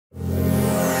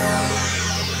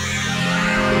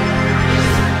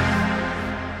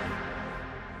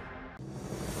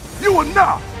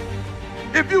enough.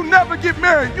 If you never get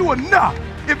married, you enough.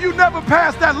 If you never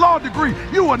pass that law degree,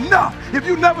 you enough. If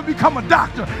you never become a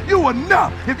doctor, you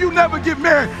enough. If you never get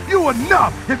married, you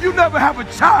enough. If you never have a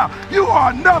child, you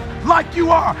are enough like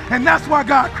you are. And that's why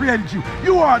God created you.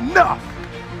 You are enough.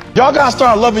 Y'all gotta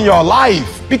start loving your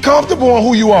life. Be comfortable in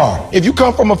who you are. If you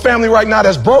come from a family right now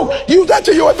that's broke, use that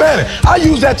to your advantage. I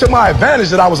use that to my advantage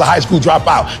that I was a high school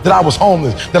dropout, that I was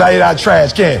homeless, that I ate out of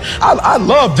trash can. I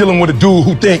love dealing with a dude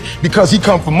who think because he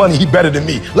come from money, he better than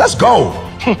me. Let's go.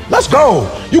 Let's go.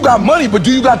 You got money, but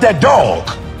do you got that dog?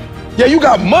 Yeah, you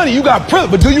got money, you got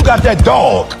privilege, but do you got that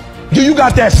dog? Do you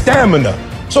got that stamina?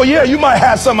 So yeah, you might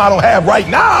have something I don't have right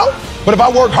now, but if I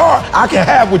work hard, I can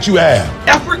have what you have.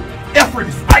 Effort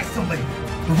is isolated.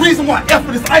 The reason why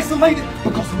effort is isolated,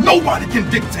 because nobody can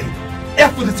dictate.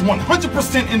 Effort is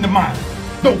 100% in the mind.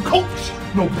 No coach,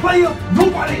 no player,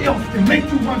 nobody else can make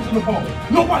you run to the ball.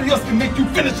 Nobody else can make you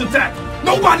finish the tackle.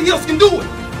 Nobody else can do it.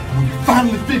 When you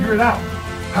finally figure it out,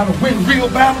 how to win real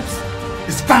battles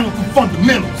is found through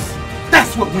fundamentals.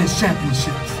 That's what wins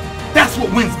championships. That's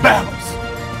what wins battles.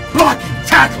 Blocking,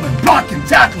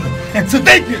 tackling, until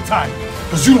they get tired,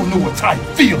 because you don't know what tired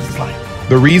feels like.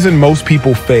 The reason most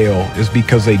people fail is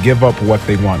because they give up what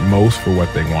they want most for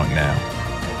what they want now.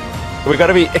 We got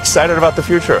to be excited about the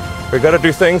future. We got to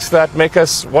do things that make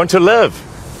us want to live.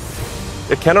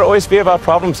 It cannot always be about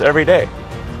problems every day.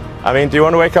 I mean, do you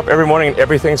want to wake up every morning and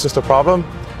everything's just a problem?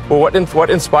 Well, what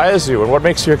inspires you and what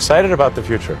makes you excited about the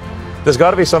future? There's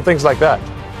got to be some things like that.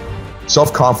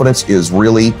 Self-confidence is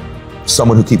really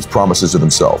someone who keeps promises to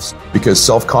themselves, because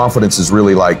self-confidence is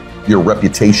really like your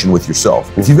reputation with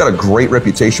yourself. If you've got a great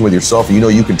reputation with yourself and you know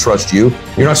you can trust you,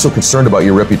 you're not so concerned about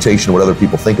your reputation, what other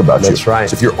people think about you. That's right.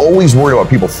 So if you're always worried about what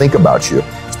people think about you,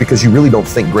 it's because you really don't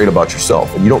think great about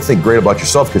yourself. And you don't think great about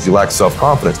yourself because you lack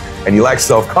self-confidence. And you lack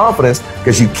self-confidence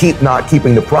because you keep not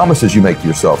keeping the promises you make to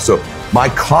yourself. So my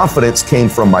confidence came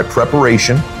from my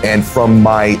preparation and from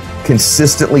my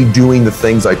consistently doing the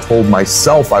things I told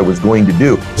myself I was going to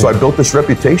do. So I built this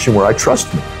reputation where I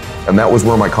trust me. And that was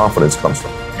where my confidence comes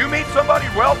from. You meet somebody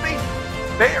wealthy,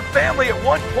 their family at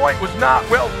one point was not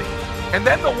wealthy. And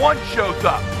then the one shows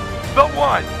up. The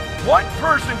one. One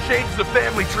person changes the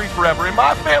family tree forever. In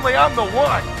my family, I'm the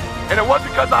one. And it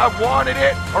wasn't because I wanted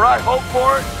it or I hoped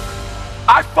for it.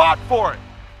 I fought for it.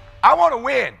 I want to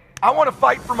win. I want to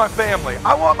fight for my family.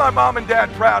 I want my mom and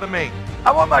dad proud of me.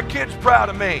 I want my kids proud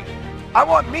of me. I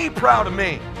want me proud of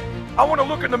me. I want to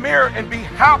look in the mirror and be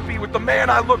happy with the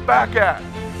man I look back at.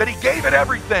 That he gave it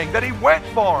everything, that he went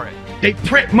for it. They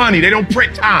print money, they don't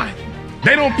print time.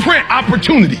 They don't print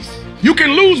opportunities. You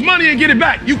can lose money and get it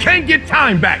back. You can't get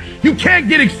time back. You can't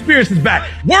get experiences back.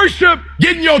 Worship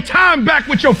getting your time back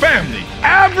with your family.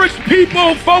 Average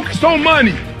people focus on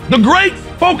money. The greats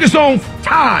focus on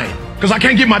time, because I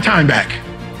can't get my time back.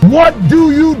 What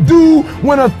do you do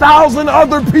when 1,000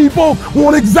 other people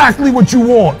want exactly what you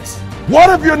want? What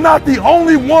if you're not the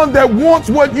only one that wants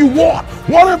what you want?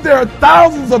 What if there are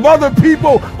thousands of other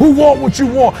people who want what you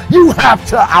want? You have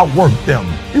to outwork them.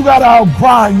 You got to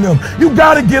outgrind them. You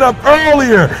got to get up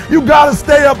earlier. You got to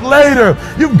stay up later.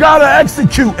 You got to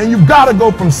execute, and you got to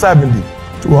go from 70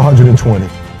 to 120.